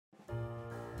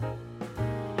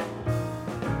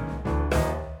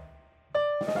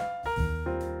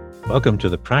Welcome to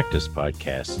the Practice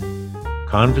Podcast,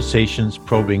 conversations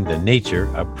probing the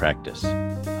nature of practice.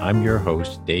 I'm your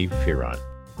host, Dave Fearon.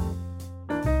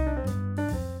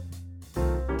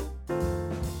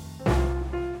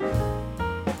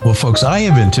 Well, folks, I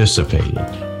have anticipated,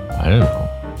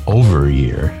 over a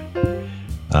year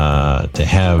to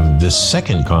have this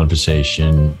second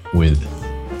conversation with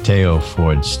Theo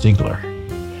Ford Stigler,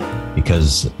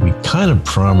 because we kind of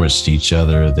promised each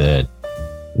other that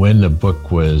when the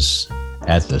book was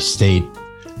at the state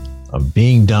of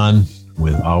being done,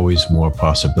 with always more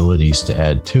possibilities to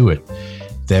add to it,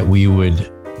 that we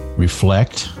would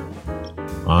reflect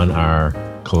on our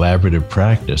collaborative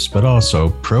practice, but also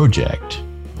project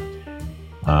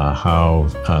how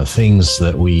things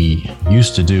that we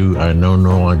used to do are no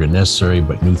longer necessary,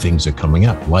 but new things are coming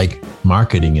up, like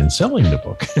marketing and selling the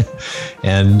book,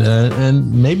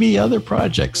 and maybe other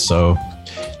projects. So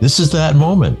this is that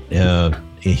moment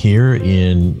here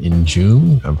in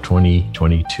June of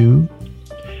 2022.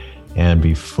 And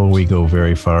before we go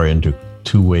very far into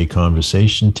two-way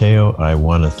conversation, Theo, I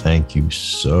want to thank you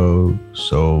so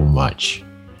much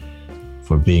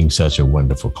for being such a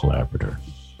wonderful collaborator.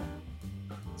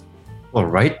 Well,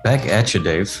 right back at you,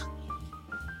 Dave.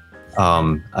 I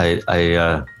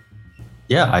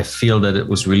feel that it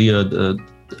was really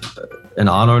an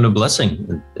honor and a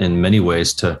blessing in many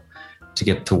ways to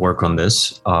get to work on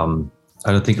this.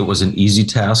 I don't think it was an easy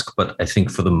task, but I think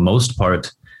for the most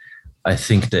part, I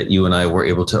think that you and I were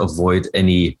able to avoid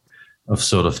any of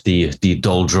sort of the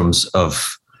doldrums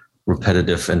of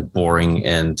repetitive and boring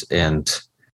and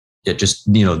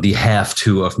just, the have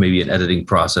to of maybe an editing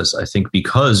process. I think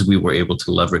because we were able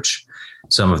to leverage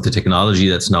some of the technology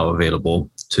that's now available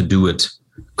to do it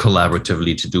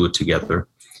collaboratively, to do it together.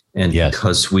 And yes,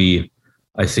 because we,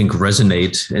 I think,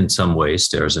 resonate in some ways.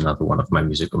 There's another one of my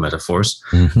musical metaphors.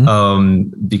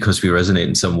 Mm-hmm. Because we resonate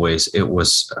in some ways, it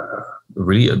was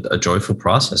really a joyful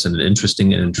process and an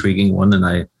interesting and intriguing one. And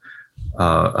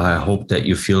I hope that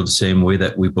you feel the same way,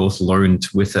 that we both learned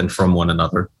with and from one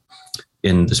another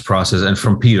in this process, and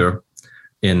from Peter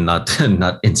in not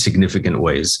insignificant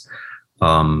ways.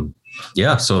 So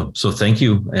thank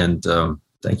you, and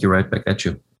thank you right back at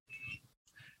you.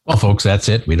 Well, folks, that's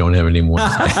it. We don't have any more.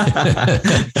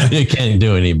 You can't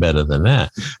do any better than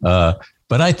that.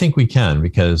 But I think we can,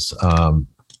 because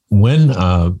when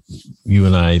you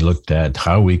and I looked at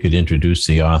how we could introduce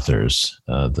the authors,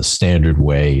 the standard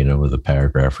way, with a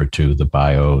paragraph or two, the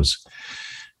bios,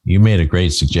 you made a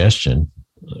great suggestion,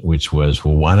 which was,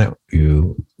 well, why don't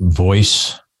you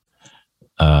voice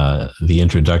the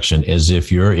introduction as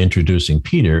if you're introducing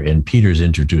Peter and Peter's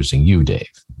introducing you, Dave.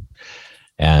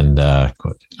 And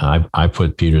I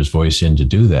put Peter's voice in to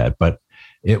do that. But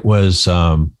it was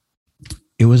a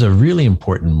really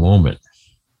important moment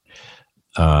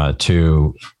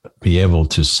to be able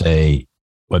to say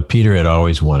what Peter had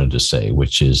always wanted to say,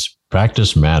 which is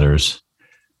practice matters.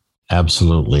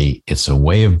 Absolutely. It's a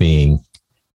way of being.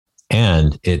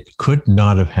 And it could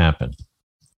not have happened,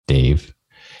 Dave,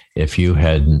 if you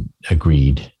hadn't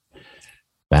agreed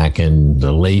back in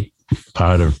the late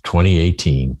part of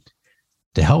 2018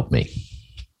 to help me.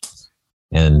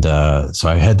 And so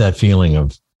I had that feeling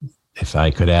of, if I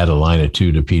could add a line or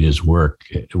two to Peter's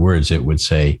words, it would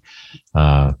say,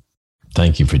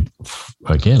 thank you for,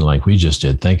 again, like we just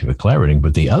did, thank you for collaborating.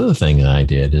 But the other thing that I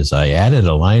did is I added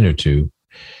a line or two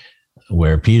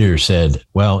where Peter said,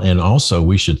 well, and also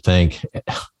we should thank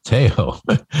Theo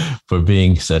for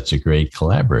being such a great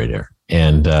collaborator.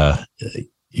 And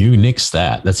you nixed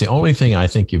that. That's the only thing I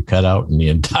think you've cut out in the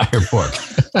entire book.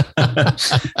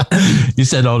 You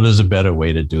said, there's a better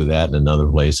way to do that in another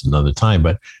place, another time.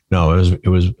 But no, it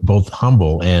was both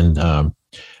humble and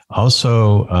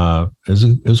also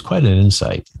it was quite an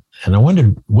insight. And I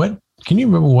wondered, can you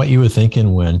remember what you were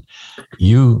thinking when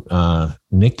you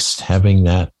nixed having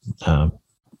that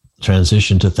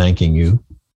transition to thanking you?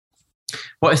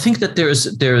 Well, I think that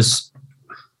there's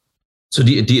so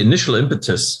the initial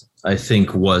impetus, I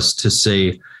think, was to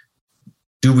say,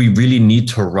 do we really need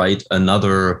to write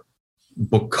another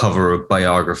book cover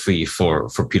biography for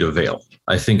Peter Vale?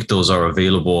 I think those are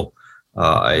available.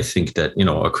 I think that,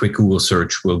 a quick Google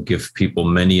search will give people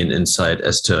many an insight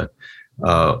as to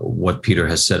what Peter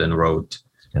has said and wrote.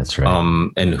 That's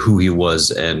right. And who he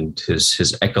was, and his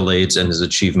accolades and his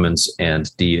achievements,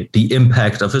 and the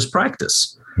impact of his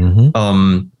practice.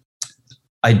 Mm-hmm.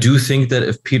 I do think that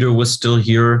if Peter was still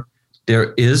here,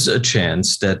 there is a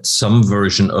chance that some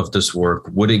version of this work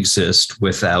would exist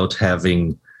without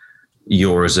having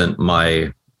yours and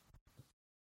my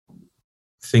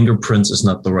fingerprints is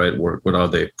not the right word. What are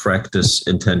they? Practice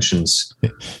intentions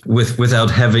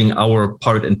without having our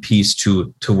part and piece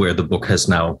to where the book has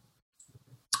now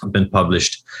been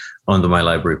published on the My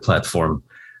Library platform.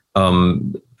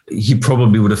 He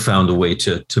probably would have found a way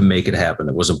to make it happen.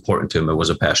 It was important to him. It was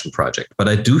a passion project. But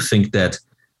I do think that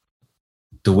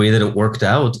the way that it worked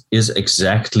out is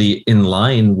exactly in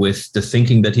line with the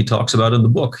thinking that he talks about in the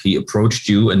book. He approached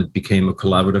you and it became a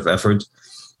collaborative effort.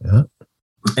 Yeah.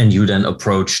 And you then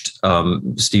approached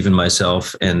Steve and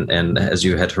myself, and as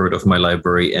you had heard of My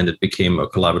Library, and it became a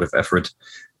collaborative effort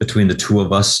between the two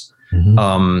of us.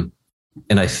 Mm-hmm.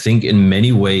 And I think in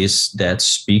many ways that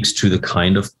speaks to the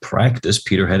kind of practice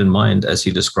Peter had in mind as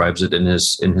he describes it in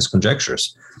his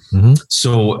conjectures. Mm-hmm.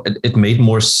 So it made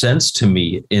more sense to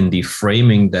me in the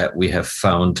framing that we have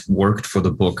found worked for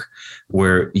the book,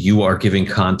 where you are giving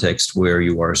context, where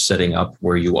you are setting up,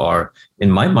 where you are. In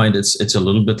my mind, it's a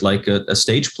little bit like a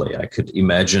stage play. I could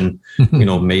imagine,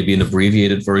 maybe an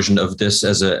abbreviated version of this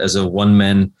as a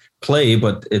one-man play,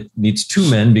 but it needs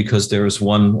two men because there is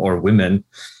one, or women,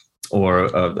 or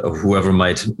whoever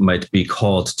might be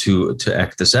called to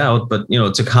act this out. But,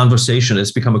 it's a conversation.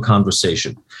 It's become a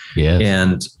conversation. Yeah.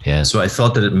 And so I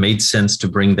thought that it made sense to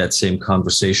bring that same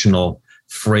conversational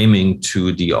framing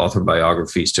to the author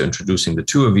biographies, to introducing the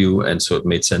two of you. And so it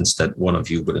made sense that one of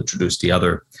you would introduce the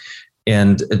other.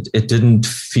 And it didn't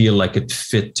feel like it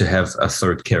fit to have a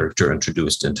third character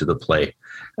introduced into the play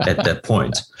at that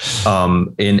point.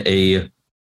 In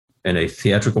a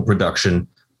theatrical production,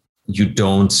 you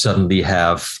don't suddenly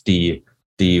have the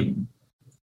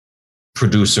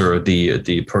producer,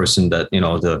 the person that,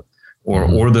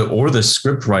 or the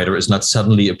script writer is not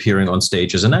suddenly appearing on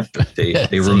stage as an actor.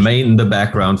 They remain in the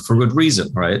background for good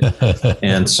reason, right?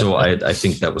 And so I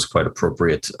think that was quite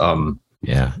appropriate.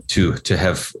 To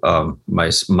have my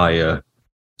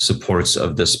supports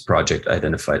of this project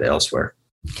identified elsewhere.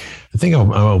 I think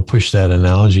I'll push that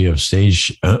analogy of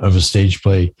a stage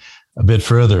play a bit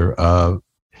further.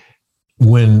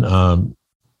 When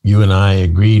you and I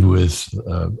agreed with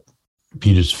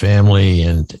Peter's family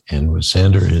and with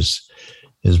Sander,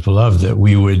 his beloved, that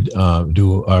we would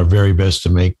do our very best to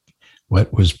make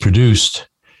what was produced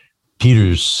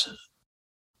Peter's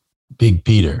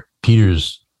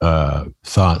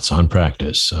thoughts on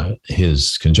practice,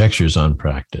 his conjectures on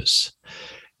practice,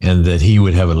 and that he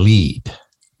would have a lead.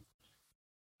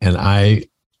 And I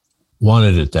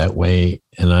wanted it that way,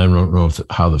 and I don't know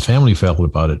how the family felt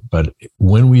about it, but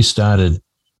when we started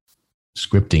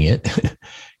scripting it,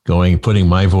 putting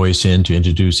my voice in to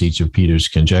introduce each of Peter's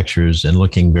conjectures and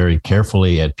looking very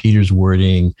carefully at Peter's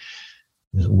wording,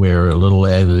 where a little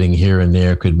editing here and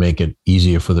there could make it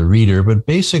easier for the reader, but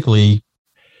basically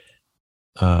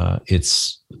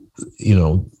it's,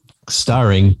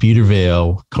 starring Peter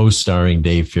Vale, co-starring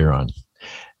Dave Fearon.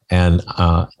 And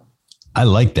I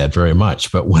liked that very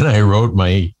much. But when I wrote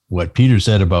what Peter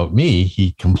said about me,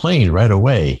 he complained right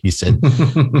away. He said,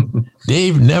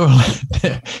 Dave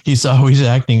he's always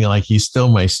acting like he's still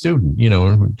my student,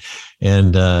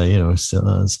 and,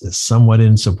 somewhat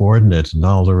insubordinate and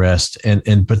all the rest.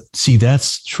 But see,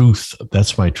 that's truth.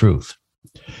 That's my truth.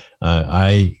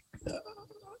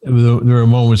 There were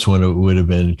moments when it would have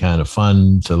been kind of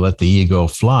fun to let the ego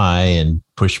fly and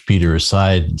push Peter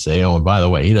aside and say, oh, and by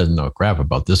the way, he doesn't know crap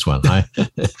about this one.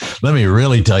 Let me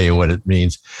really tell you what it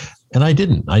means. And I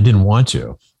didn't want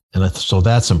to. And so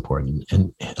that's important.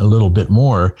 And a little bit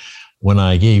more, when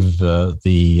I gave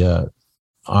the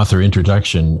author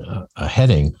introduction a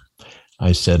heading,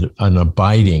 I said an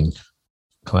abiding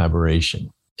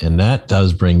collaboration. And that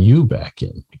does bring you back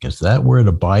in, because that word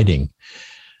abiding,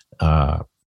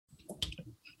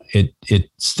 it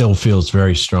still feels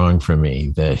very strong for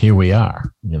me that here we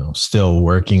are, still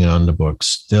working on the book,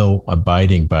 still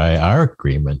abiding by our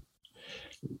agreement,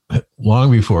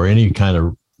 long before any kind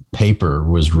of paper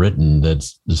was written that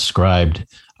described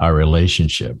our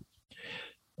relationship.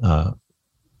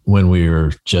 When we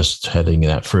were just having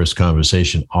that first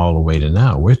conversation all the way to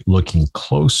now, we're looking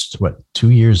close to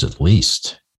 2 years at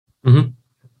least. Mm-hmm.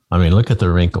 I mean, look at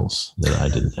the wrinkles that I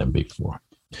didn't have before.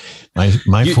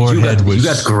 My forehead was... You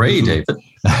got gray, David.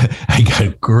 I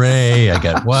got gray. I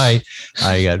got white.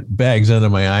 I got bags under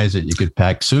my eyes that you could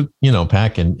pack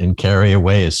and carry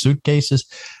away as suitcases.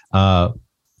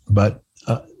 But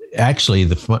actually,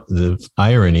 the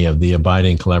irony of the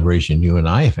abiding collaboration you and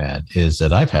I have had is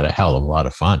that I've had a hell of a lot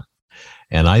of fun.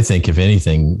 And I think, if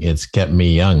anything, it's kept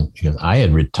me young, because I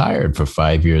had retired for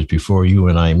 5 years before you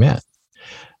and I met.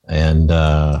 And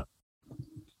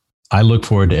I look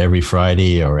forward to every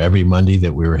Friday or every Monday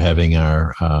that we were having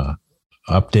our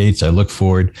updates. I look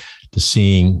forward to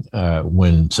seeing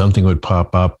when something would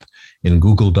pop up in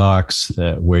Google Docs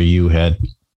where you had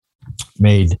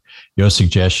made your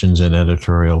suggestions and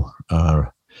editorial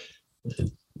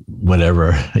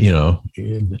whatever,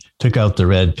 took out the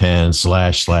red pen,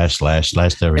 slash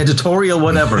everything. Editorial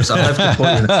whatever. So I'll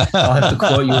have to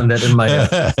quote you on that in my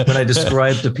when I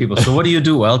describe to people. So what do you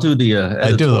do? I'll do the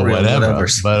I do the whatever.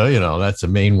 But that's the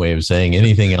main way of saying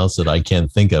anything else that I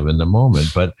can't think of in the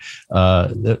moment. But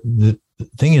the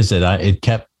thing is that it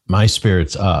kept my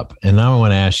spirits up. And now I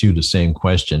want to ask you the same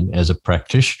question as a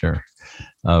practitioner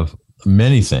of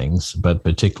many things, but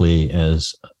particularly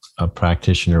as a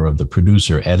practitioner of the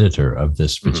producer editor of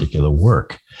this particular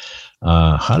work.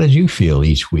 How did you feel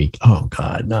each week? Oh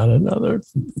God, not another.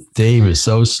 Dave is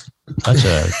such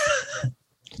a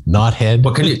knothead.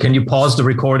 Well, can you pause the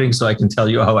recording so I can tell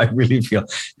you how I really feel?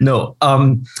 No.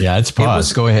 Yeah, it's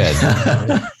paused. Go ahead.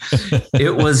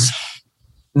 It was,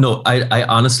 no, I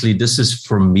honestly, this is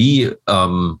for me,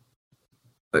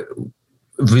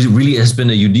 really has been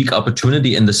a unique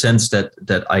opportunity in the sense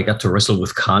that I got to wrestle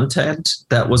with content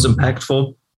that was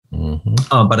impactful.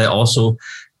 Mm-hmm. But I also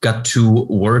got to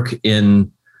work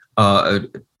in,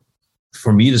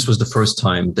 for me, this was the first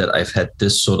time that I've had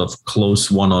this sort of close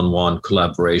one-on-one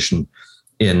collaboration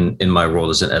in my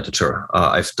role as an editor.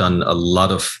 I've done a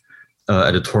lot of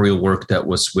editorial work that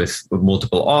was with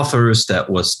multiple authors,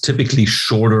 that was typically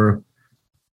shorter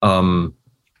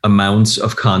amounts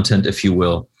of content, if you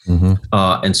will. Mm-hmm.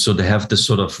 And so to have this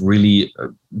sort of really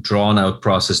drawn out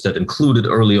process that included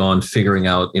early on figuring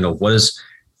out, what is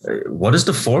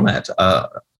the format?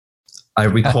 I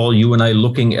recall you and I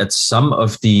looking at some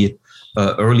of the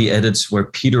early edits where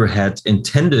Peter had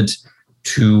intended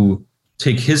to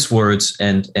take his words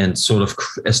and sort of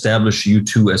establish you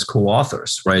two as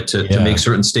co-authors, right? To make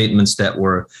certain statements that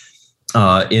were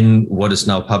in what is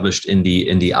now published in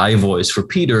the I voice for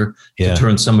Peter, to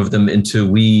turn some of them into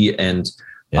we. And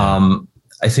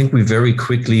I think we very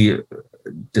quickly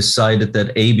decided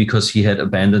that because he had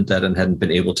abandoned that and hadn't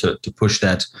been able to push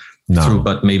that through,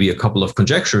 but maybe a couple of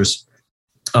conjectures,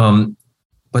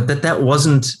 but that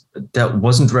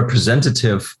wasn't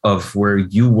representative of where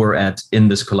you were at in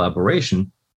this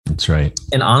collaboration. That's right.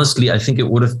 And honestly, I think it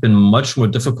would have been much more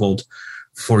difficult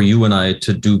for you and I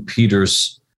to do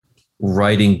Peter's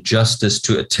writing justice,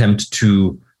 to attempt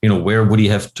to, where would he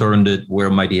have turned it? Where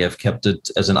might he have kept it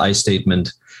as an I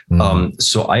statement? Mm-hmm.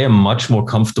 So I am much more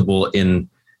comfortable in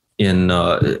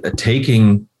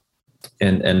taking,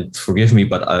 and forgive me,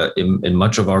 but in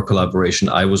much of our collaboration,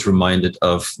 I was reminded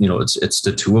of, it's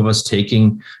the two of us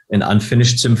taking an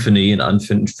unfinished symphony, an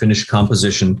unfinished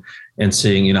composition, and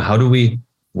saying,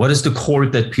 what is the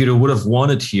chord that Peter would have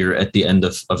wanted here at the end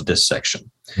of this section?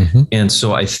 Mm-hmm. And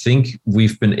so I think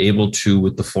we've been able to,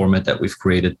 with the format that we've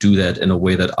created, do that in a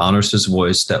way that honors his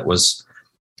voice, that was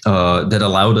that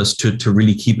allowed us to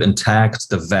really keep intact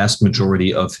the vast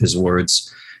majority of his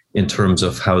words in terms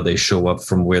of how they show up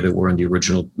from where they were in the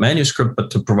original manuscript,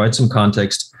 but to provide some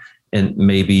context and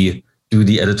maybe do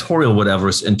the editorial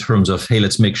whatevers in terms of, hey,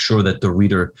 let's make sure that the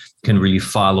reader can really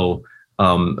follow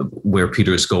where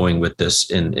Peter is going with this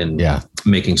in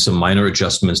making some minor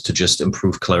adjustments to just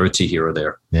improve clarity here or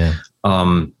there. Yeah.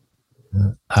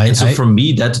 For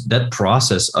me, that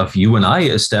process of you and I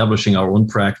establishing our own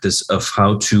practice of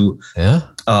how to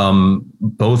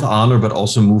both honor but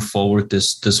also move forward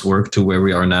this work to where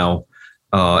we are now,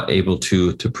 able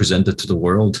to present it to the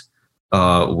world,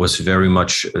 was very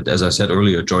much, as I said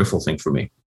earlier, a joyful thing for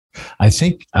me. I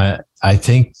think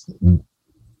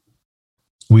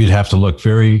we'd have to look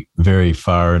very, very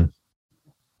far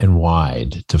and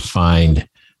wide to find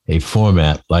a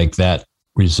format like that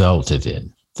resulted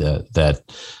in. That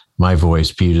my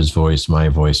voice, Peter's voice, my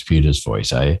voice, Peter's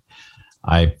voice. I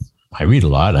read a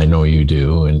lot. I know you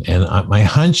do, and my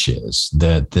hunch is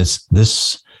that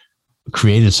this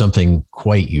created something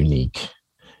quite unique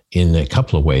in a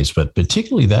couple of ways, but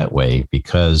particularly that way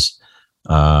because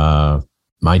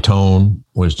my tone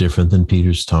was different than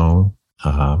Peter's tone,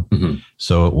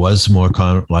 so it was more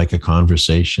like a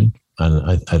conversation.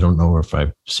 And I don't know if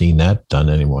I've seen that done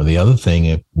anymore. The other thing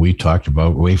that we talked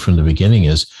about way from the beginning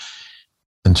is,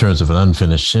 in terms of an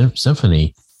unfinished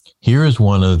symphony, here is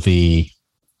one of the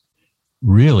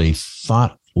really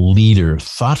thoughtful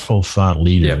thought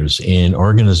leaders in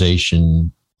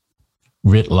organization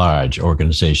writ large,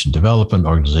 organization development,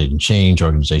 organization change,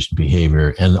 organization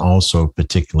behavior, and also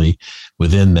particularly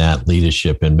within that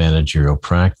leadership and managerial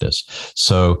practice.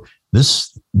 So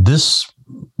this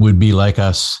would be like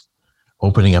us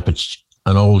opening up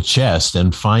an old chest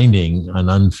and finding an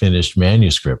unfinished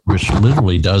manuscript, which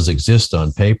literally does exist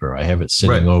on paper. I have it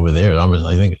sitting over there.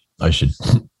 I think I should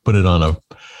put it on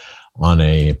on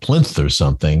a plinth or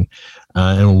something,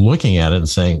 and looking at it and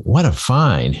saying, what a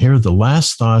find. Here are the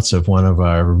last thoughts of one of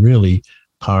our really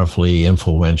powerfully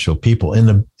influential people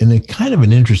in a kind of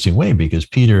an interesting way, because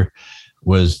Peter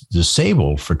was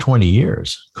disabled for 20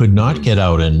 years, could not get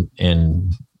out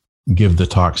and give the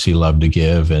talks he loved to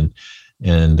give, and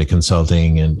the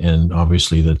consulting and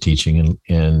obviously the teaching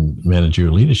and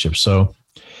managerial leadership. So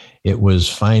it was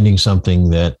finding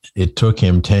something that it took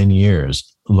him 10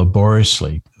 years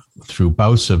laboriously through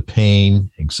bouts of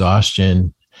pain,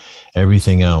 exhaustion,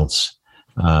 everything else,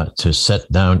 to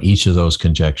set down each of those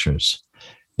conjectures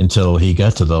until he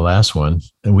got to the last one.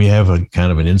 And we have a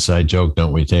kind of an inside joke,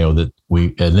 don't we, Theo, that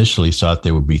we initially thought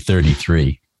there would be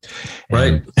 33.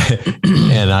 Right.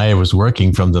 And I was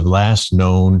working from the last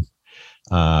known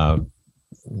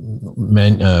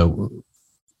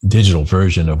digital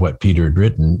version of what Peter had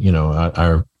written.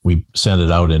 We sent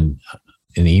it out in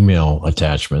email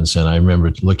attachments. And I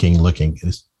remember looking,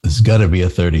 there's got to be a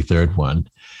 33rd one.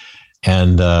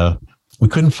 And we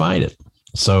couldn't find it.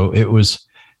 So it was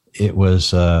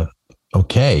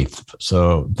okay.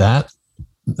 So that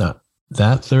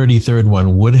 33rd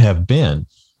one would have been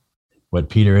what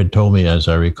Peter had told me, as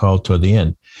I recall toward the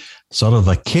end, sort of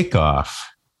a kickoff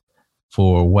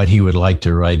for what he would like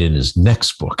to write in his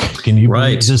next book. Can you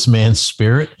believe this man's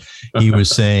spirit? He was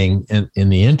saying in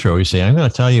the intro, he's saying, I'm going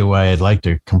to tell you why I'd like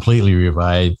to completely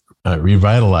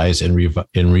revitalize and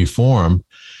reform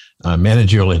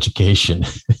managerial education,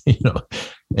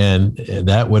 and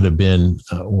that would have been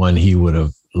one he would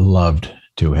have loved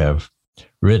to have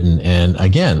written. And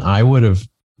again, I would have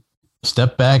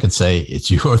stepped back and say, it's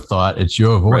your thought, it's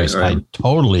your voice. Right. I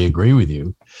totally agree with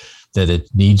you that it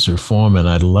needs reform, and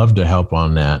I'd love to help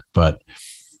on that. But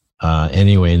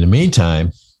anyway, in the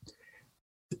meantime,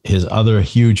 his other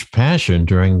huge passion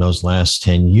during those last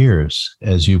 10 years,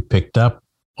 as you picked up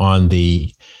on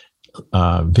the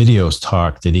videos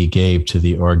talk that he gave to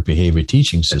the Org Behavior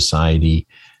Teaching Society,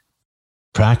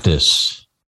 practice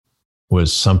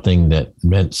was something that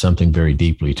meant something very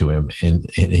deeply to him. And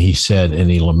he said, and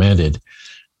he lamented,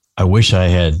 I wish I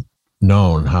had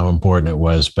known how important it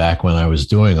was back when I was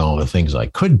doing all the things I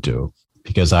could do,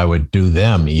 because I would do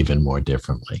them even more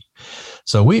differently.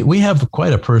 So we have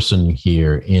quite a person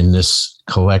here in this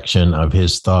collection of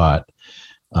his thought.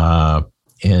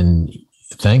 And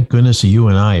thank goodness you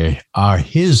and I are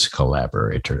his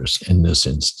collaborators in this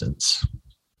instance.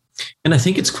 And I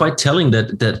think it's quite telling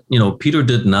that Peter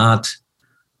did not.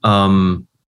 I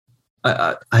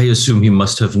assume he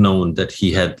must have known that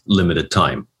he had limited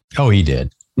time. Oh, he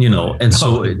did.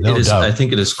 I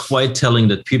think it is quite telling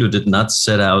that Peter did not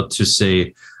set out to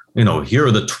say, here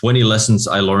are the 20 lessons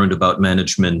I learned about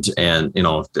management, and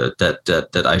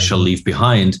that I shall leave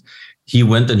behind. He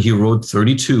went and he wrote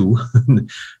 32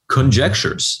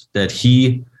 conjectures that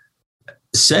he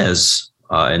says,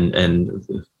 and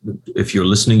if you're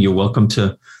listening, you're welcome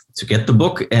to get the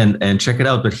book and check it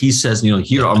out. But he says,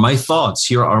 here are my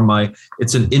thoughts.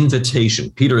 It's an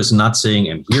invitation. Peter is not saying,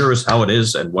 and here is how it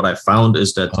is. And what I found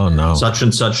is that such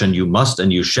and such, and you must,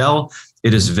 and you shall.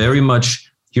 It is very much,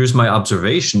 here's my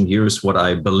observation. Here's what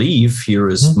I believe. Here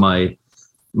is my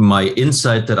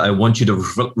insight that I want you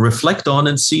to reflect on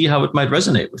and see how it might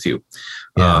resonate with you.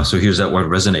 Yeah. So here's that word,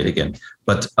 resonate again.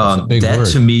 But that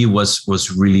to me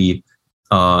was really,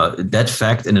 that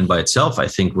fact in and by itself, I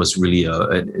think, was really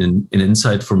an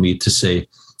insight for me to say,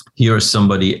 here is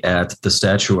somebody at the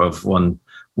stature of one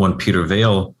Peter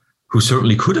Vale, who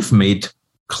certainly could have made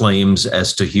claims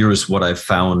as to here is what I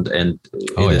found. And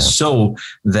it is so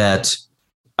that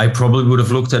I probably would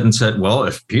have looked at and said, well,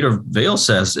 if Peter Vale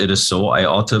says it is so, I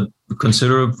ought to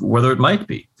consider whether it might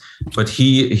be. But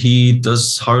he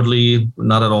does hardly,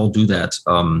 not at all, do that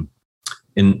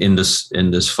in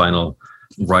this final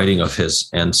writing of his.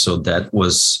 And so that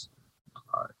was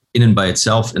in and by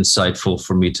itself insightful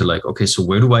for me to okay, so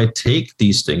where do I take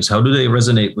these things? How do they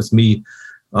resonate with me?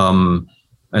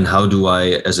 And how do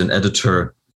I, as an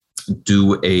editor,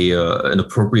 do an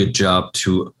appropriate job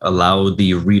to allow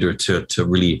the reader to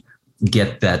really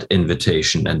get that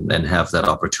invitation and have that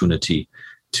opportunity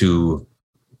to,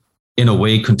 in a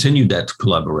way, continue that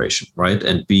collaboration, right?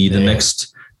 And be the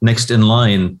next in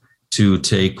line to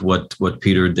take what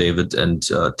Peter, David, and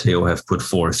Theo have put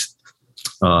forth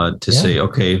to say,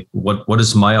 okay, what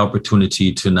is my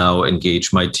opportunity to now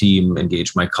engage my team,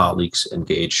 engage my colleagues,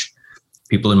 engage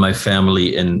people in my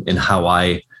family in how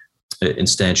I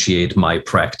instantiate my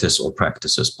practice, or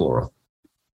practices plural.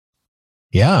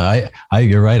 Yeah,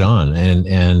 you're right on, and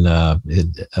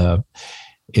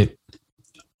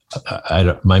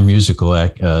my musical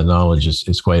knowledge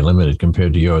is quite limited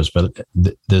compared to yours, but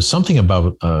there's something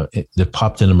about that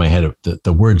popped into my head,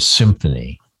 the word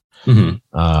symphony. Mm-hmm.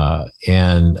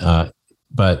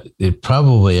 But it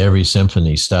probably every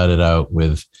symphony started out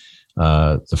with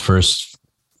the first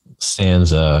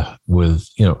stanza with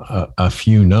a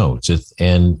few notes,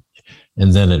 and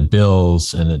then it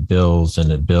builds and it builds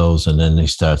and it builds, and then they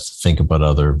start to think about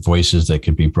other voices that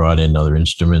could be brought in, other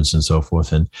instruments and so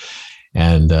forth,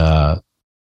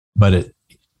 but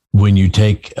when you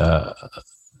take a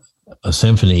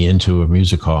symphony into a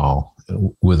music hall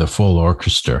with a full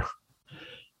orchestra,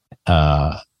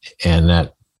 and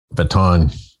that baton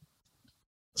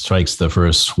strikes the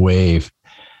first wave,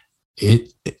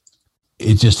 it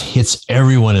just hits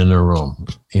everyone in the room,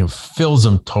 fills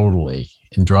them totally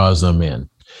and draws them in.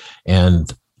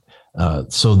 And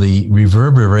so the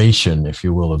reverberation, if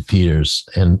you will, of Peter's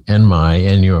and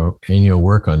your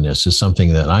work on this is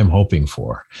something that I'm hoping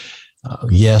for.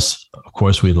 Yes, of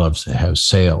course, we'd love to have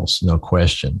sales, no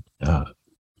question.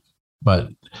 But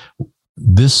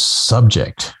this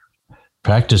subject,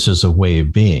 practice as a way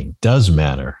of being, does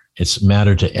matter. It's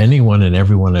mattered to anyone and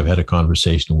everyone I've had a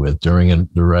conversation with during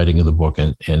the writing of the book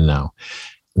and now.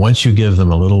 Once you give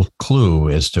them a little clue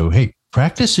as to, hey,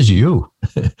 practice is you.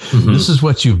 Mm-hmm. This is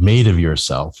what you've made of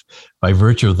yourself by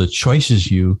virtue of the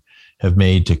choices you have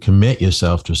made to commit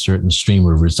yourself to a certain stream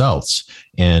of results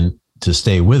and to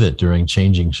stay with it during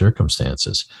changing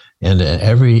circumstances. And at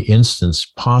every instance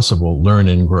possible, learn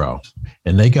and grow.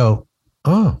 And they go,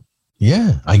 oh,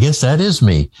 yeah, I guess that is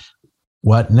me.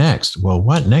 What next? Well,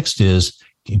 what next is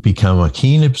become a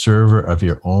keen observer of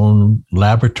your own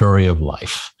laboratory of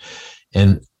life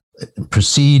and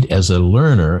proceed as a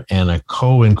learner and a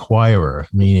co-inquirer,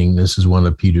 meaning this is one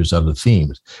of Peter's other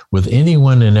themes, with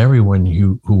anyone and everyone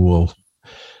who will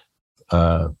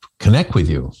connect with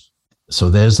you. So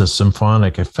there's a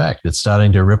symphonic effect that's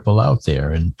starting to ripple out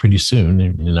there. And pretty soon,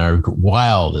 in our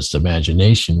wildest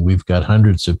imagination, we've got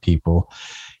hundreds of people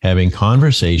having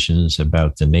conversations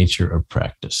about the nature of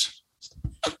practice.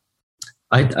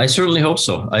 I certainly hope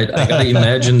so. I gotta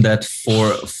imagine that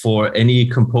for any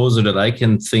composer that I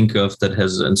can think of that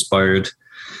has inspired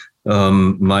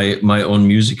my own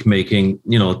music making,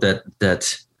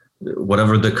 that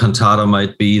whatever the cantata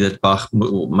might be that Bach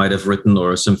might have written,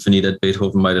 or a symphony that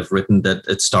Beethoven might have written, that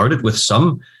it started with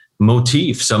some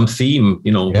motif, some theme,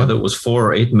 whether it was 4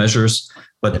 or 8 measures,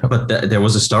 but there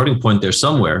was a starting point there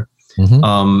somewhere.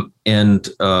 Mm-hmm. And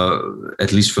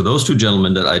at least for those two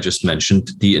gentlemen that I just mentioned,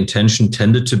 the intention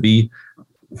tended to be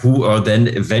who are then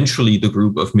eventually the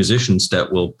group of musicians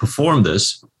that will perform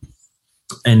this.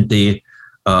 And they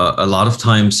a lot of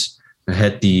times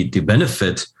had the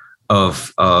benefit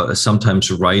of sometimes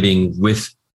writing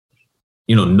with,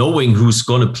 knowing who's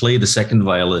going to play the second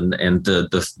violin and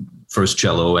the first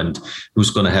cello and who's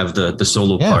going to have the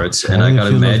solo parts. And I got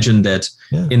to imagine that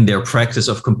in their practice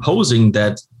of composing,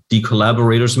 that the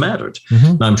collaborators mattered.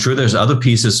 Mm-hmm. Now, I'm sure there's other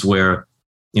pieces where,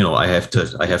 I have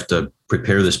to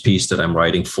prepare this piece that I'm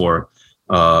writing for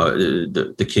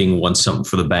the king wants something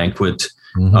for the banquet.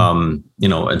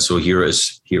 Mm-hmm. And so here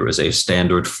is a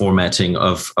standard formatting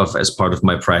of as part of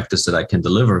my practice that I can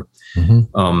deliver.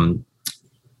 Mm-hmm.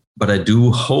 But I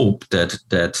do hope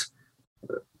that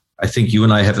I think you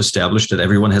and I have established that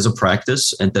everyone has a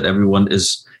practice and that everyone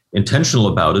is intentional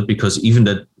about it, because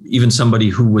even somebody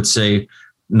who would say,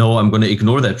 no, I'm going to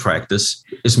ignore that practice,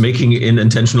 is making an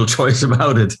intentional choice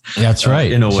about it. That's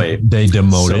right. In a way, they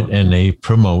demote it and they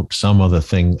promote some other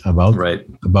thing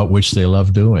about which they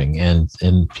love doing. And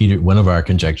Peter, one of our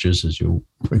conjectures, as you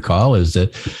recall, is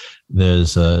that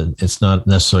it's not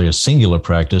necessarily a singular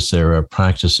practice. There are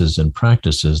practices and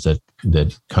practices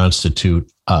that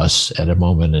constitute us at a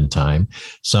moment in time.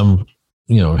 Some,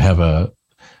 have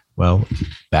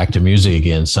back to music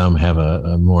again. Some have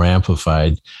a more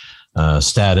amplified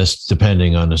status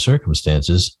depending on the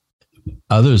circumstances.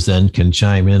 Others then can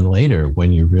chime in later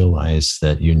when you realize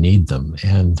that you need them.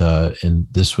 And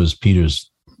this was Peter's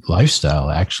lifestyle.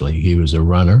 Actually, he was a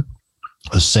runner,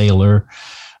 a sailor,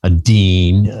 a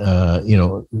dean.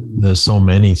 There's so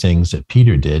many things that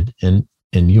Peter did, and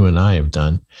you and I have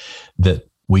done, that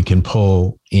we can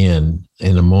pull in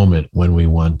a moment when we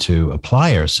want to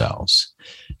apply ourselves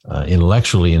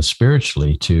intellectually and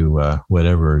spiritually to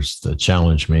whatever the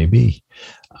challenge may be.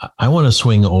 I want to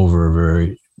swing over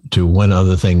to one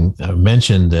other thing. I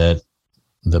mentioned that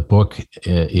the book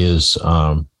is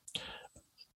an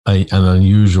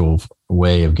unusual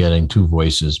way of getting two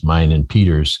voices, mine and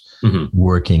Peter's, mm-hmm.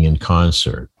 working in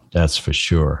concert. That's for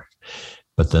sure.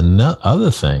 But the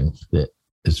other thing that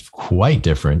is quite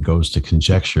different goes to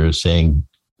conjecture, saying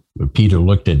Peter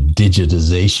looked at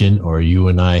digitization, or you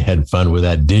and I had fun with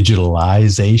that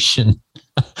digitalization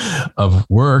of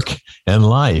work and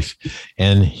life.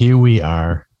 And here we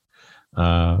are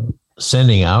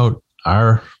sending out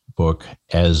our book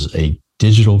as a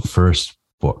digital first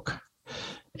book.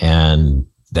 And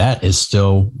that is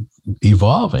still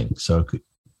evolving. So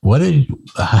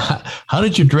how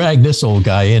did you drag this old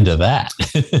guy into that?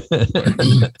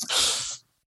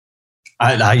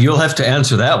 You'll have to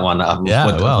answer that one.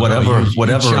 Whatever.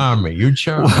 You charm me. You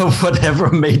charm me.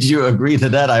 Whatever made you agree to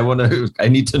that, I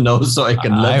need to know so I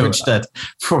can leverage that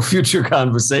for future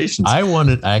conversations. I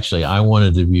wanted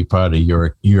to be part of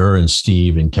your and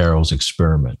Steve and Carol's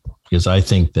experiment, because I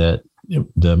think that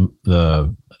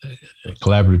the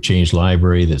Collaborative Change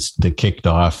Library that kicked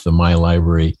off the My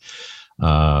Library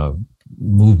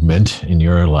movement in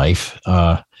your life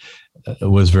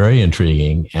was very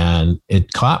intriguing, and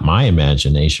it caught my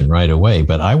imagination right away.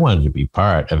 But I wanted to be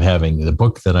part of having the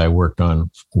book that I worked on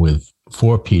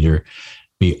for Peter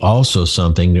be also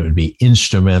something that would be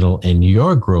instrumental in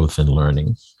your growth and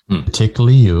learning,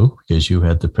 particularly you, because you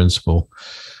had the principal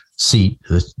seat,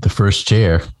 the first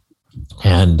chair,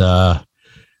 and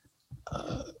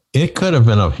it could have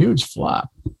been a huge flop.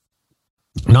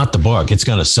 Not the book; it's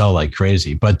going to sell like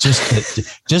crazy. But just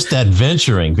that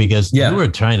venturing, because you were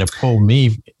trying to pull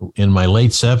me in my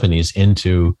late 70s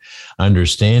into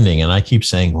understanding, and I keep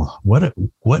saying, "Well,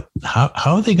 how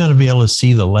are they going to be able to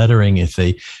see the lettering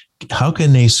how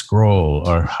can they scroll,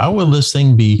 or how will this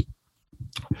thing be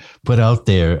put out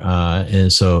there,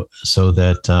 and so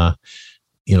that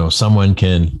someone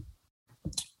can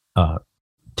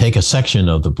take a section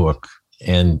of the book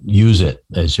and use it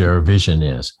as your vision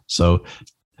is." So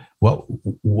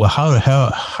how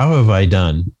have I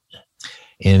done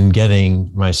in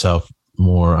getting myself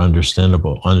more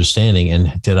understanding,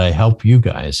 and did I help you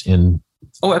guys in?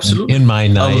 Oh, absolutely. In my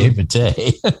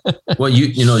naivete. Well, you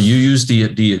use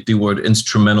the word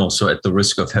instrumental. So at the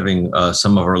risk of having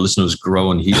some of our listeners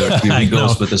groan, here he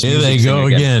goes with this. Here they go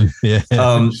again. Yeah.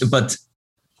 But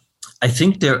I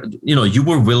think you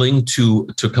were willing to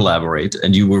collaborate,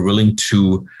 and you were willing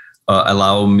to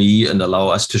allow me and allow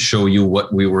us to show you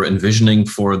what we were envisioning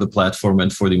for the platform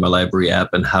and for the My Library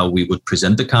app, and how we would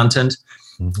present the content.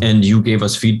 Mm-hmm. And you gave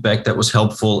us feedback that was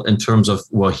helpful in terms of,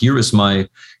 well, here's my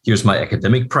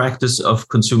academic practice of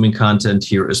consuming content.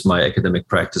 Here is my academic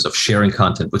practice of sharing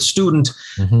content with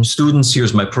students.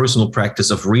 Here's my personal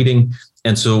practice of reading.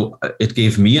 And so it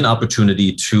gave me an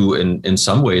opportunity to, in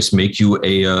some ways, make you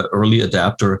a early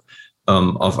adapter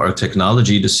of our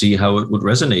technology to see how it would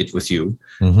resonate with you.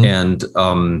 Mm-hmm. And,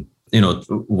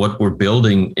 what we're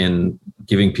building in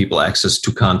giving people access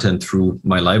to content through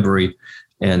My Library,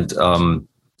 and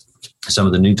some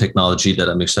of the new technology that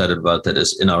I'm excited about that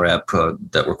is in our app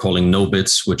that we're calling No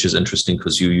Bits, which is interesting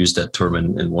because you used that term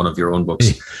in one of your own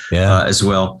books as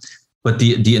well. But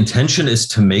the intention is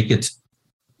to make it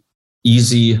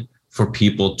easy for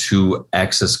people to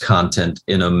access content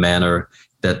in a manner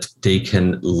that they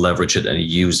can leverage it and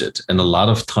use it. And a lot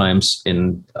of times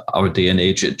in our day and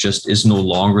age, it just is no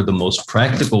longer the most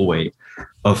practical way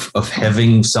of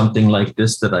having something like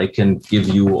this that I can give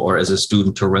you or as a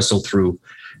student to wrestle through.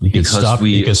 You can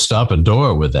stop a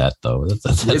door with that, though.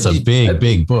 That's a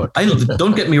big book.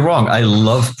 Don't get me wrong. I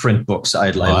love print books.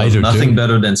 I love nothing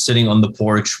better than sitting on the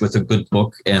porch with a good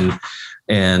book and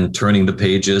turning the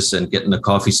pages and getting a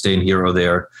coffee stain here or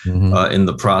there in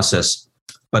the process.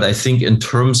 But I think in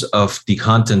terms of the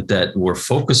content that we're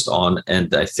focused on,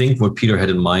 and I think what Peter had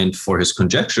in mind for his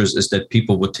conjectures is that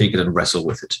people would take it and wrestle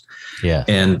with it. Yeah.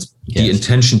 And the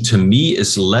intention to me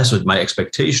is less, with my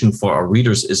expectation for our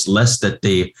readers is less that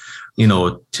they,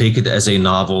 take it as a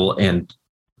novel and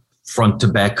front to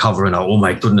back cover and, oh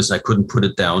my goodness, I couldn't put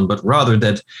it down, but rather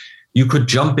that you could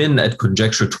jump in at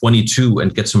conjecture 22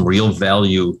 and get some real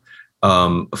value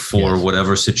for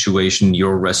whatever situation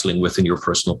you're wrestling with in your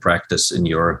personal practice, in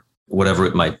your whatever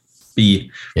it might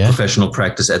be, professional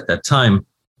practice at that time,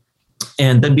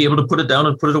 and then be able to put it down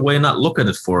and put it away and not look at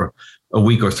it for a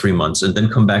week or 3 months and then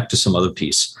come back to some other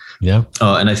piece. Yeah.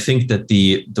 And I think that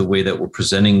the way that we're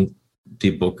presenting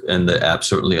the book and the app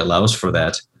certainly allows for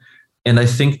that. And I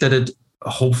think that it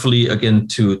hopefully, again,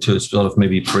 to sort of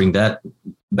maybe bring that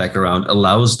back around,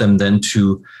 allows them then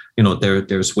to,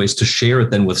 there's ways to share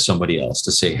it then with somebody else,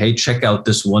 to say, hey, check out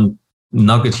this one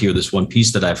nugget here, this one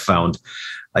piece that I found.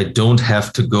 I don't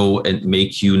have to go and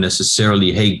make you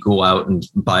necessarily, hey, go out and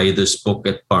buy this book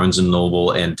at Barnes and Noble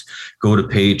and go to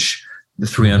page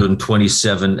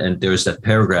 327 and there's that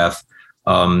paragraph.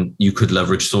 You could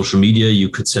leverage social media. You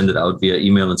could send it out via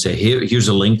email and say, hey, here's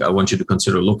a link I want you to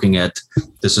consider looking at.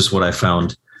 This is what I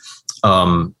found.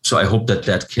 So I hope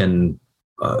that can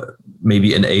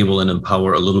maybe enable and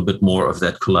empower a little bit more of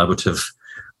that collaborative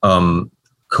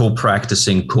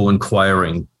co-practicing,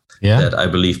 co-inquiring that I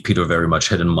believe Peter very much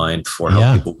had in mind for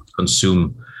how people would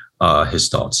consume his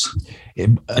thoughts.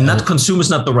 And not consume is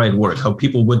not the right word. How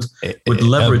people would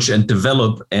leverage and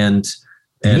develop and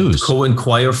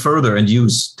co-inquire further and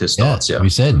use his thoughts. Yeah, we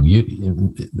said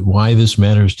why this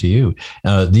matters to you.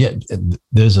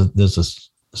 There's a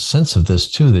sense of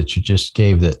this too that you just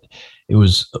gave, that it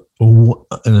was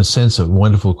in a sense of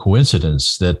wonderful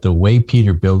coincidence that the way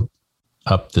Peter built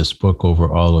up this book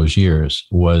over all those years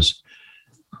was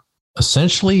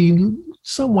essentially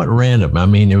somewhat random. I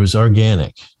mean, it was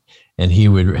organic. And he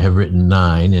would have written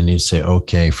 9 and he'd say,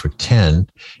 okay, for 10.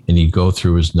 And he'd go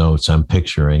through his notes, I'm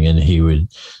picturing, and he would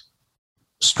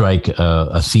strike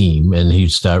a theme and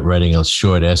he'd start writing a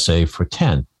short essay for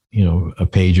 10, a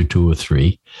page or 2 or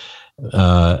 3.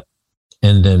 And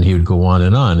then he would go on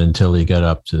until he got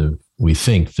up to, we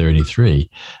think, 33.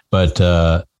 But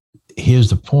here's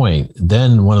the point.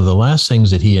 Then one of the last things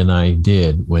that he and I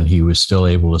did when he was still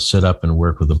able to sit up and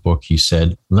work with the book, he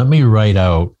said, let me write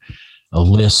out a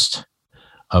list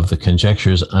of the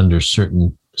conjectures under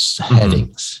certain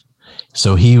headings.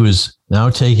 So he was now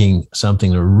taking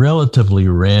something relatively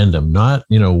random, not,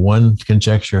 one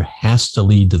conjecture has to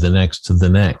lead to the next,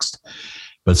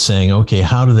 but saying, okay,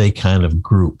 how do they kind of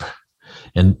group?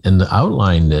 And the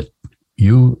outline that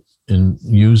you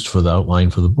used for the outline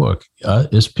for the book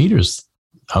is Peter's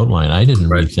outline. I didn't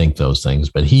rethink those things,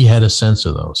 but he had a sense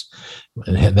of those.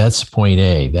 That's point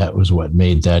A. That was what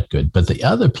made that good. But the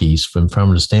other piece, from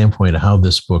the standpoint of how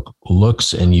this book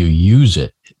looks and you use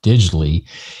it digitally,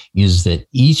 is that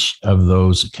each of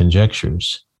those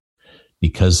conjectures,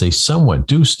 because they somewhat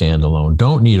do stand alone,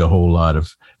 don't need a whole lot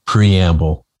of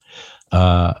preamble.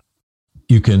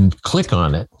 You can click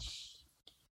on it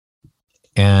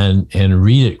and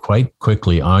read it quite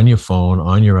quickly on your phone,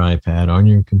 on your iPad, on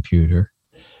your computer,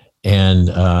 and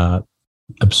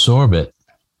absorb it.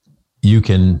 You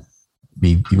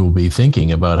will be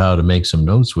thinking about how to make some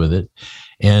notes with it,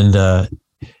 and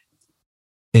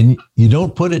you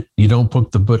don't put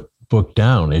the book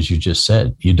down, as you just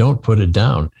said. You don't put it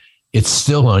down. It's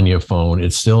still on your phone.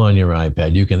 It's still on your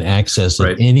iPad. You can access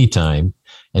it anytime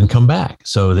and come back.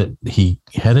 So that he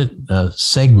had it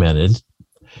segmented,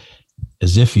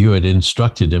 as if you had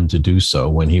instructed him to do so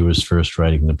when he was first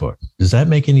writing the book. Does that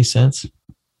make any sense?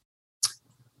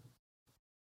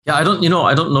 Yeah, I don't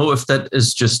know if that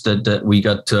is just that we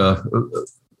got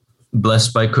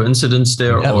blessed by coincidence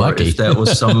there, or lucky. If that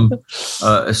was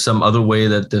some other way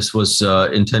that this was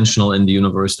intentional in the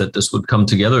universe, that this would come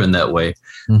together in that way.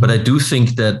 Mm-hmm. But I do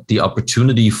think that the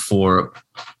opportunity for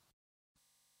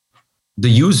the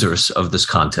users of this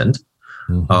content,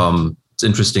 it's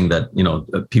interesting that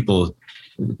people,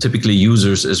 typically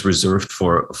users is reserved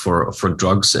for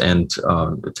drugs and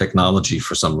technology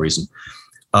for some reason.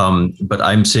 But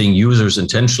I'm saying users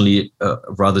intentionally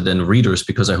rather than readers,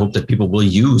 because I hope that people will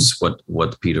use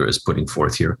what Peter is putting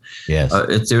forth here. Yes,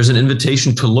 there's an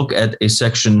invitation to look at a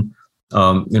section.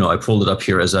 I pulled it up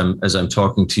here as I'm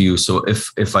talking to you. So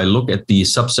if I look at the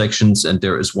subsections, and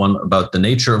there is one about the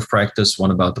nature of practice,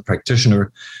 one about the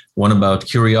practitioner, one about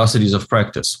curiosities of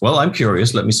practice. Well, I'm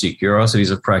curious. Let me see.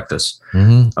 Curiosities of practice.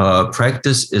 Mm-hmm.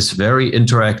 Practice is very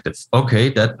interactive.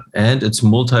 Okay, and it's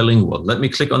multilingual. Let me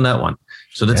click on that one.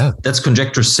 So that's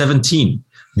conjecture 17.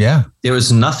 Yeah. There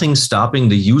is nothing stopping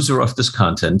the user of this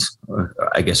content,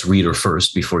 I guess reader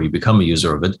first before you become a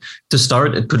user of it, to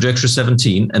start at conjecture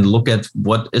 17 and look at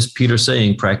what is Peter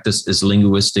saying. Practice is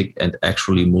linguistic and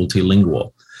actually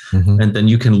multilingual. Mm-hmm. And then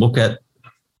you can look at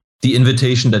the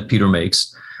invitation that Peter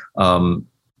makes and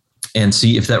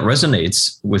see if that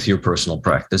resonates with your personal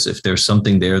practice, if there's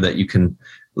something there that you can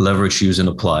leverage, use, and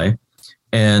apply.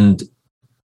 And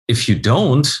if you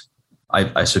don't,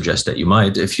 I suggest that you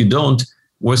might. If you don't,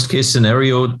 worst case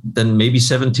scenario, then maybe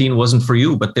 17 wasn't for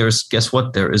you. But guess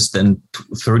what? There is then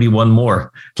 31 more.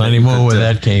 Plenty more where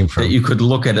that came from. That you could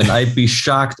look at. And I'd be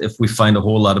shocked if we find a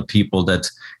whole lot of people that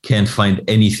can't find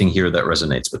anything here that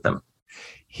resonates with them.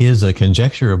 Here's a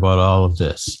conjecture about all of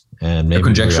this. And maybe a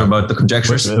conjecture about the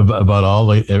conjectures.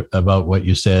 About what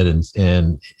you said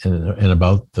and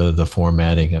about the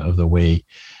formatting of the way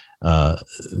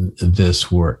this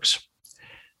works.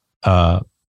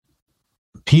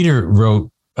 Peter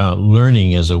wrote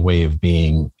learning as a way of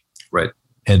being, right,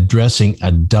 addressing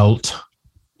adult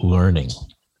learning.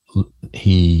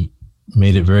 He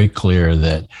made it very clear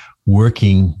that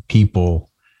working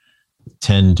people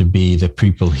tend to be the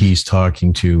people he's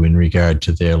talking to in regard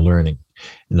to their learning.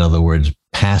 In other words,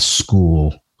 past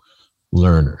school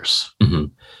learners. Mm-hmm.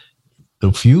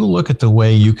 if you look at the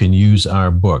way you can use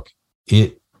our book,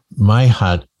 my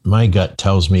gut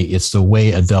tells me it's the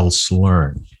way adults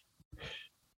learn.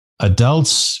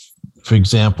 Adults, for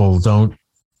example,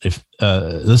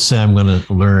 let's say I'm going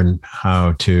to learn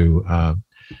how to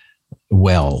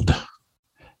weld.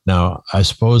 Now, I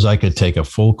suppose I could take a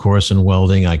full course in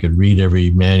welding. I could read every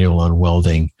manual on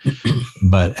welding.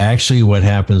 But actually what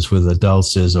happens with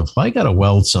adults is if I got to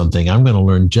weld something, I'm going to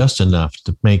learn just enough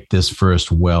to make this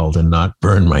first weld and not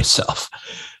burn myself.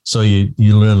 So you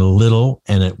learn a little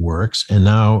and it works. And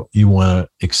now you want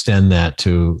to extend that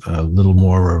to a little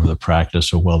more of the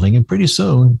practice of welding. And pretty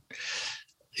soon,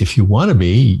 if you want to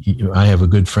be, I have a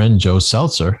good friend, Joe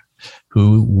Seltzer,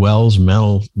 who welds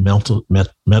metal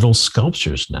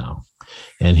sculptures now.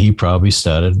 And he probably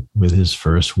started with his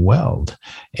first weld.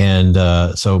 And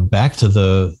so back to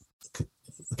the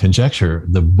conjecture,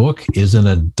 the book is an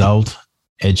adult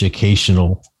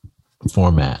educational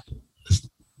format.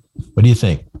 What do you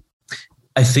think?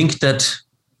 I think that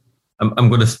I'm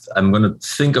going to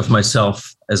think of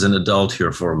myself as an adult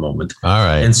here for a moment. All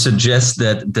right. And suggest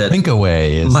that think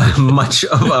away. Much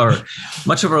of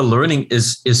our learning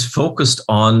is focused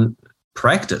on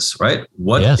practice, right?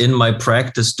 What in my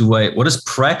practice what is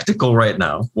practical right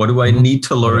now? What do I need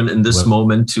to learn in this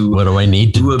moment to what do I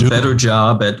need to do a better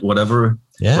job at whatever,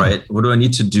 right? What do I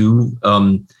need to do?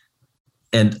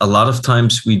 And a lot of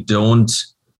times we don't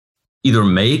either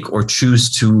make or choose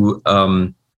to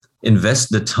invest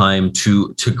the time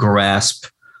to grasp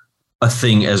a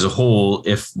thing as a whole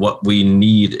if what we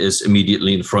need is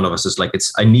immediately in front of us. It's like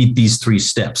I need these 3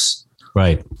 steps.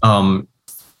 Right. And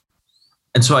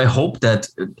so I hope that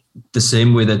the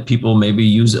same way that people maybe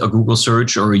use a Google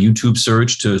search or a YouTube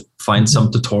search to find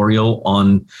some tutorial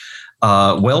on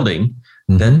welding,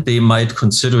 then they might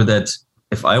consider that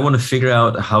if I want to figure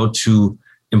out how to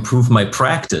improve my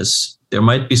practice, there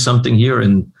might be something here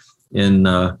in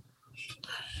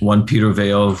one Peter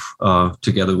Veov,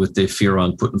 together with Dave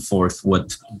Fearon, putting forth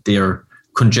what they're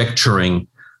conjecturing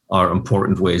are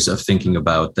important ways of thinking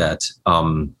about that.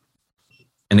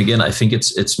 And again, I think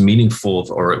it's meaningful,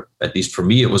 or at least for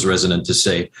me, it was resonant to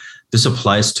say, this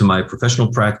applies to my professional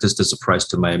practice, this applies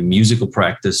to my musical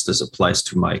practice, this applies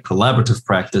to my collaborative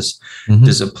practice,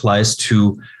 this applies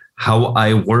to how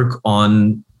I work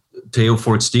on Theo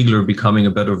Ford Stiegler becoming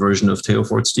a better version of Theo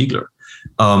Ford Stiegler.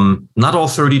 Not all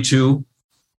 32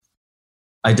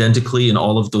 identically in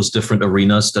all of those different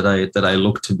arenas that I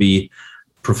look to be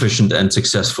proficient and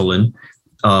successful in.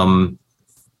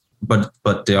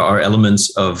 But there are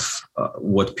elements of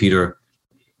what Peter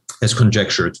has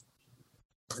conjectured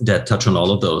that touch on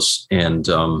all of those. And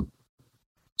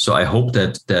so I hope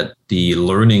that the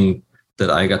learning that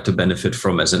I got to benefit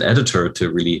from as an editor to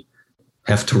really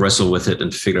have to wrestle with it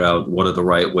and figure out what are the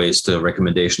right ways, the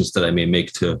recommendations that I may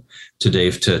make to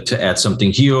Dave to add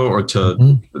something here, or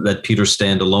to let Peter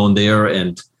stand alone there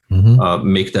and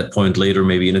make that point later,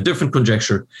 maybe in a different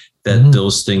conjecture, that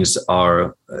those things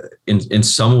are in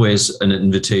some ways an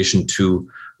invitation to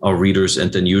our readers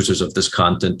and then users of this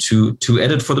content to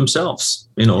edit for themselves.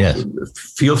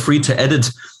 Feel free to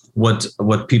edit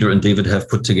what Peter and David have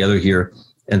put together here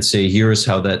and say, here is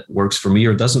how that works for me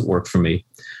or doesn't work for me.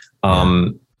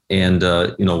 One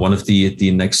of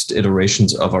the next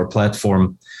iterations of our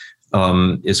platform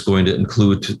is going to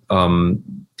include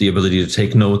the ability to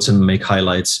take notes and make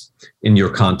highlights in your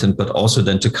content, but also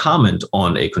then to comment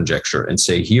on a conjecture and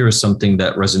say, here is something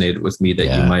that resonated with me that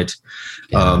you might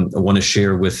want to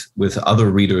share with other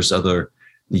readers, other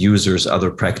users, other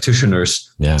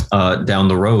practitioners down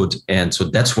the road. And so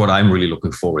that's what I'm really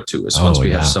looking forward to, is once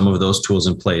we have some of those tools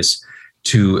in place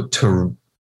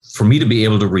for me to be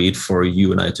able to read, for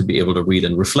you and I to be able to read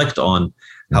and reflect on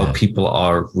how people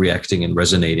are reacting and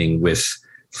resonating with,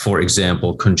 for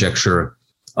example, conjecture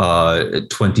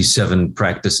 27,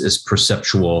 practice is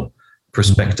perceptual,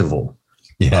 perspectival.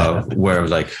 Where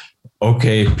like,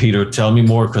 okay, Peter, tell me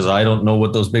more, because I don't know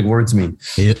what those big words mean.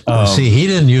 He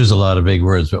didn't use a lot of big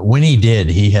words, but when he did,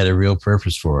 he had a real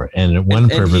purpose for it. And one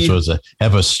purpose was to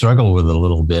have a struggle with it a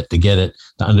little bit, to get it,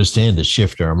 to understand, to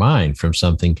shift our mind from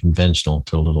something conventional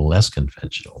to a little less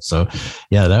conventional. So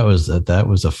that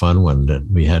was a fun one that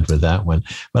we had with that one.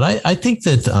 But I think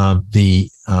that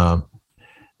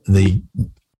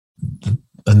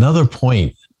another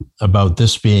point about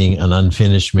this being an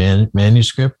unfinished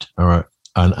manuscript or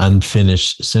an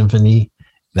unfinished symphony,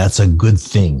 that's a good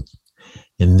thing.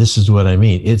 And this is what I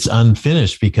mean. It's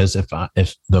unfinished because if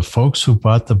the folks who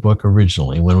bought the book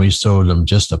originally, when we showed them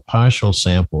just a partial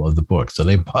sample of the book, so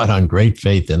they bought on great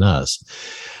faith in us,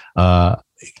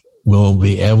 will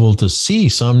be able to see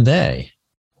someday,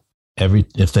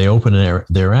 if they open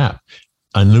their app,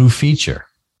 a new feature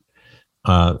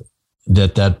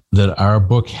that our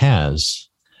book has,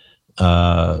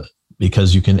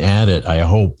 because you can add it, I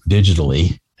hope,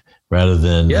 digitally rather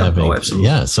than having. Oh, absolutely.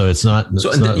 Yeah. So it's not.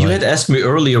 So you had asked me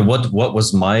earlier what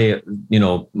was my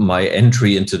my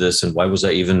entry into this, and why was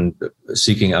I even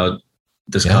seeking out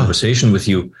this conversation with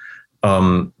you?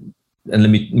 And let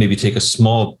me maybe take a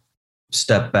small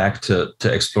step back to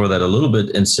explore that a little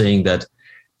bit, and saying that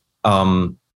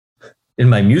in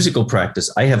my musical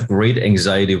practice, I have great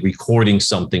anxiety recording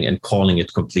something and calling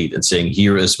it complete and saying,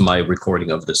 here is my recording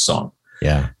of this song.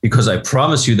 Yeah. Because I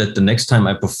promise you that the next time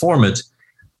I perform it,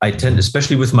 I tend,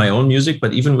 especially with my own music,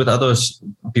 but even with other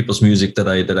people's music that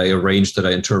I arrange, that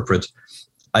I interpret,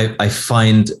 I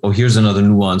find, oh, here's another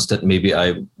nuance that maybe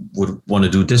I would want to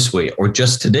do this way. Or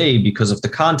just today, because of the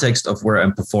context of where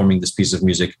I'm performing this piece of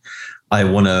music, I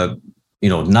want to,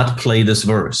 not play this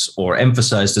verse or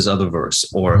emphasize this other verse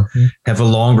or have a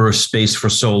longer space for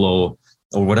solo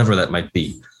or whatever that might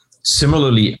be.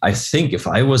 Similarly, I think if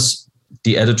I was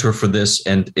the editor for this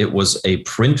and it was a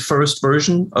print first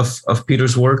version of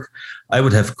Peter's work, I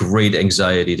would have great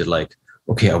anxiety to like,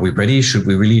 okay, are we ready? Should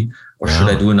we really, or should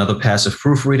I do another passive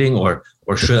proofreading, or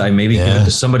should I maybe give it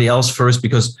to somebody else first?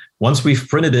 Because once we've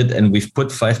printed it and we've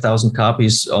put 5,000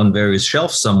 copies on various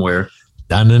shelves somewhere,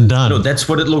 done and done. No, that's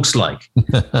what it looks like.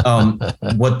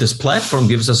 What this platform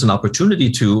gives us an opportunity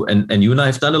to, and you and I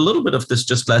have done a little bit of this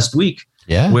just last week,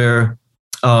 where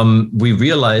we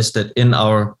realized that in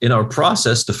our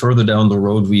process, the further down the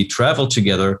road we travel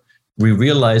together, we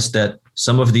realized that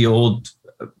some of the old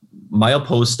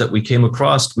mileposts that we came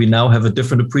across, we now have a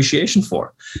different appreciation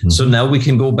for. Mm-hmm. So now we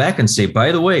can go back and say,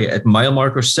 by the way, at mile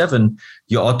marker 7,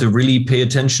 you ought to really pay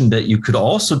attention that you could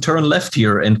also turn left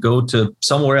here and go to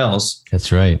somewhere else.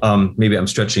 That's right. Maybe I'm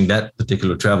stretching that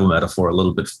particular travel metaphor a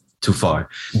little bit too far,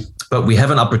 but we have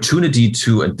an opportunity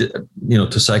to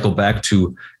cycle back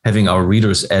to having our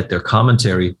readers add their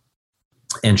commentary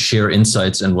and share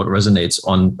insights and what resonates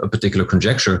on a particular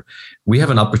conjecture. We have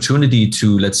an opportunity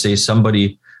to, let's say,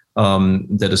 somebody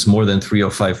that is more than 3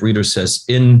 or 5 readers says,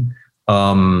 in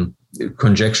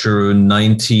conjecture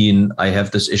 19, I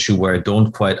have this issue where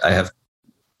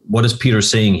what is Peter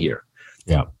saying here?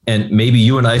 Yeah. And maybe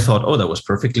you and I thought, oh, that was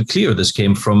perfectly clear. This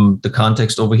came from the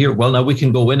context over here. Well, now we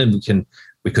can go in and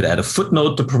we could add a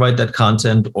footnote to provide that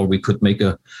content, or we could make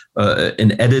an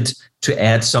edit to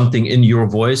add something in your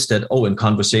voice that, in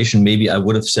conversation, maybe I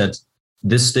would have said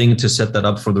this thing to set that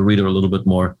up for the reader a little bit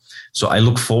more. So I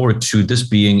look forward to this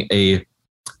being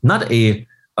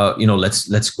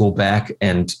let's go back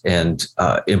and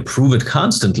improve it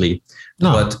constantly.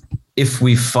 No. But if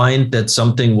we find that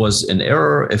something was an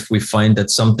error, if we find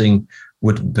that something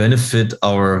would benefit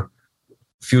our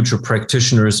future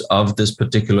practitioners of this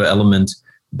particular element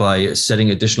by setting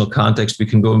additional context, we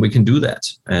can go and we can do that.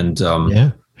 And,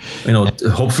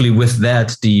 hopefully with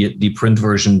that, the print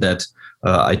version that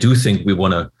I do think we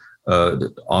want to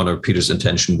honor Peter's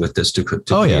intention with this to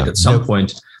create at some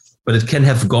point, but it can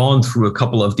have gone through a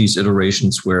couple of these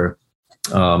iterations where,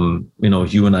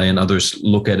 you and I and others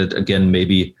look at it again,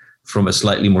 maybe from a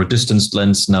slightly more distanced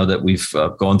lens, now that we've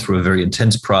gone through a very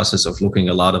intense process of looking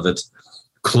a lot of it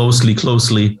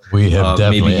closely. We have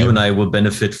definitely. Maybe you and I will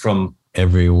benefit from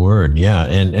every word. Yeah.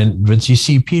 But you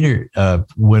see, Peter,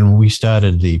 when we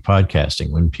started the podcasting,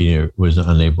 when Peter was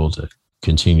unable to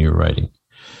continue writing,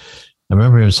 I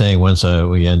remember him saying once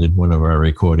we ended one of our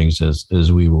recordings,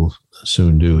 as we will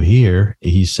soon do here,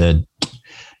 he said,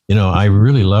 I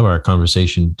really love our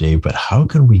conversation, Dave, but how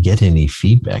can we get any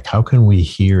feedback? How can we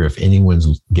hear if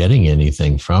anyone's getting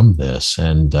anything from this?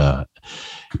 And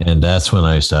that's when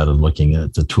I started looking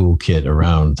at the toolkit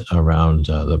around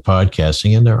the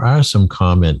podcasting. And there are some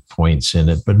comment points in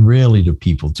it, but rarely do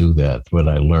people do that, what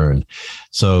I learned.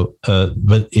 So,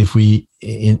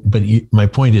 my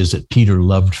point is that Peter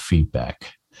loved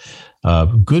feedback,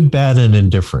 good, bad, and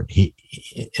indifferent.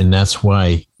 And that's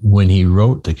why when he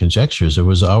wrote the conjectures, there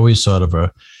was always sort of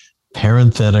a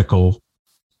parenthetical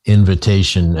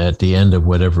invitation at the end of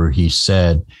whatever he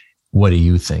said. What do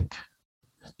you think?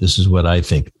 This is what I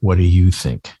think. What do you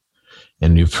think?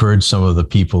 And you've heard some of the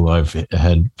people I've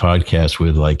had podcasts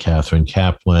with, like Catherine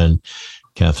Kaplan,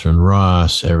 Catherine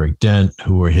Ross, Eric Dent,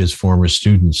 who were his former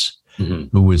students, who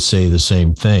would say the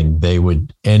same thing. They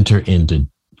would enter into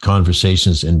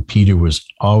conversations, and Peter was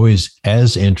always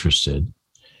as interested,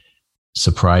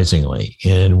 surprisingly,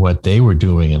 in what they were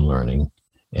doing and learning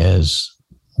as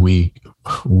we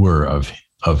were of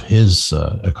his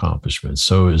accomplishments.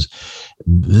 So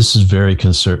this is very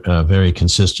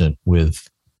consistent with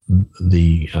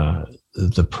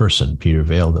the person, Peter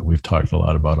Vale, that we've talked a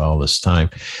lot about all this time.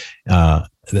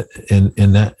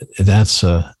 that's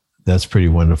pretty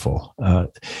wonderful.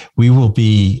 We will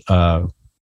be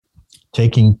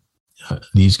taking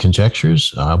these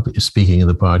conjectures. Speaking of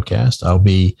the podcast, I'll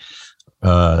be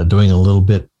doing a little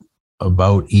bit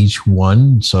about each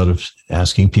one, sort of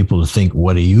asking people to think,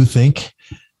 what do you think?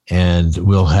 And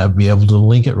we'll be able to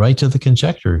link it right to the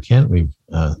conjecture, can't we,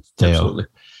 Theo? Absolutely.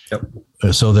 Yep.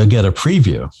 So they'll get a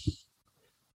preview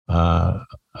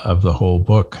of the whole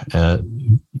book.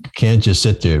 You can't just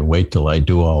sit there and wait till I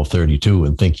do all 32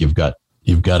 and think you've got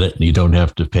it and you don't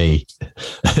have to pay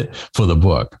for the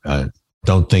book.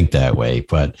 Don't think that way,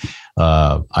 but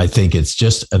I think it's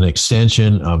just an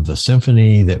extension of the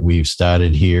symphony that we've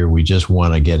started here. We just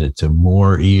want to get it to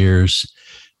more ears,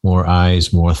 more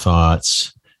eyes, more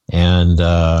thoughts, and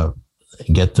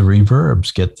get the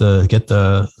reverbs, get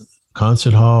the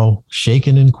concert hall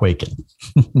shaking and quaking.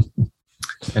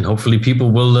 And hopefully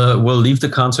people will leave the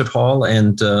concert hall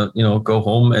and go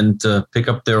home and pick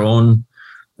up their own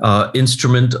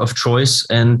instrument of choice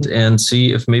and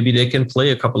see if maybe they can play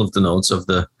a couple of the notes of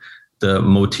the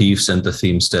motifs and the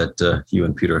themes that you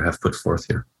and Peter have put forth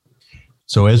here.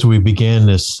 So as we began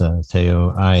this,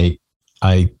 Theo, I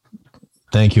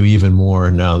thank you even more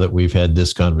now that we've had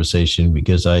this conversation,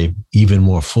 because I even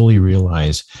more fully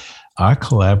realize our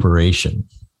collaboration,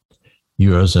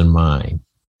 yours and mine,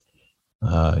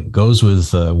 goes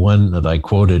with one that I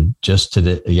quoted just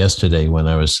yesterday when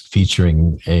I was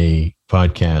featuring a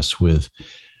podcast with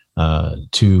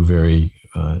two very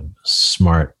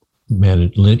smart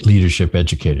leadership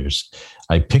educators.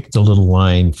 I picked a little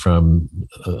line from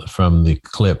the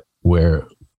clip where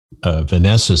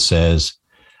Vanessa says,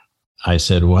 I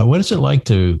said, well, what is it like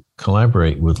to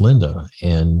collaborate with Linda?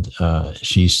 And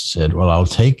she said, well, I'll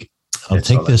take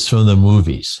this from the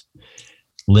movies.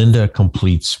 Linda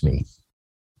completes me.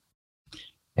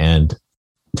 And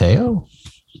Theo,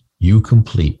 you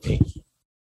complete me.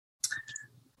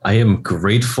 I am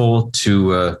grateful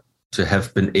to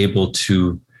have been able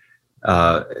to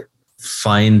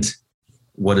find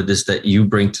what it is that you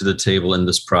bring to the table in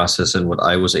this process and what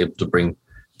I was able to bring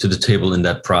to the table in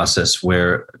that process,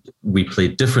 where we play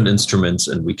different instruments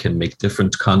and we can make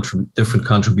different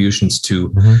contributions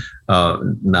to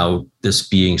now this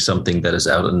being something that is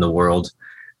out in the world.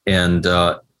 And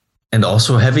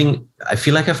also I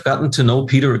feel like I've gotten to know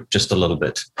Peter just a little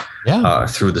bit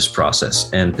through this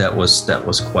process. And that was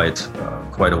quite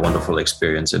a wonderful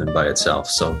experience in and by itself.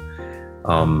 So,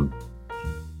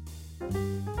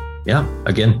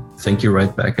 again, thank you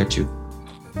right back at you.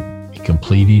 We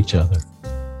complete each other.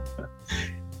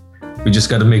 We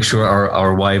just got to make sure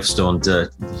our wives don't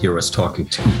hear us talking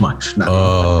too much now.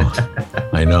 Oh,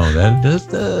 I know that.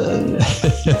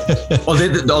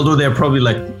 Although they're probably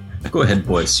like, go ahead,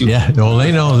 boys.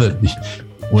 They know that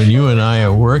when you and I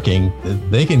are working,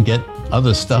 they can get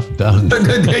other stuff done.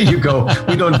 There you go.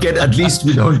 We don't get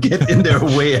in their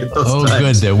way at those times. Oh,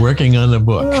 good. They're working on the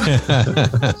book.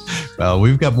 Well,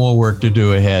 we've got more work to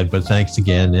do ahead, but thanks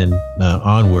again, and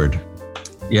onward.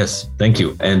 Yes, thank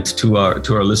you. And to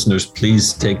our listeners,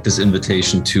 please take this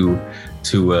invitation to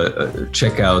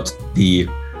check out the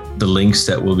links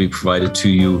that will be provided to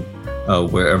you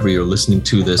wherever you're listening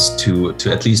to this, to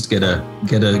at least get a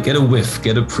whiff,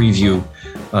 get a preview.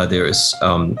 There is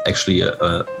actually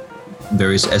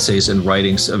various essays and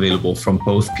writings available from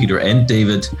both Peter and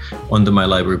David on the My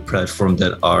Library platform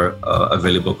that are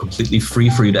available completely free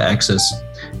for you to access.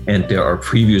 And there are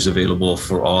previews available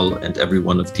for all and every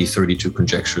one of the 32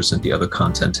 conjectures and the other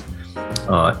content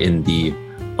in the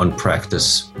On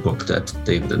Practice book that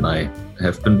David and I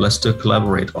have been blessed to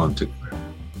collaborate on together.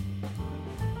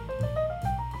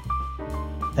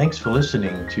 Thanks for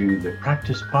listening to the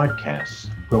Practice Podcast,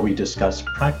 where we discuss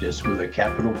practice with a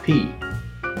capital P.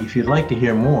 If you'd like to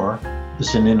hear more,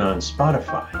 listen in on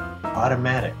Spotify,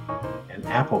 Automatic, and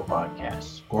Apple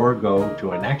Podcasts, or go to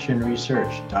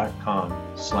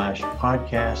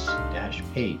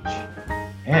enactionresearch.com/podcast-page.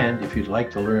 And if you'd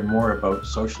like to learn more about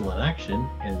social enaction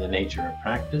and the nature of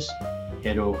practice,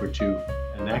 head over to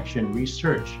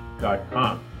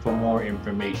enactionresearch.com for more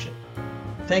information.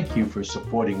 Thank you for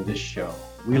supporting this show.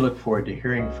 We look forward to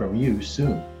hearing from you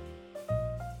soon.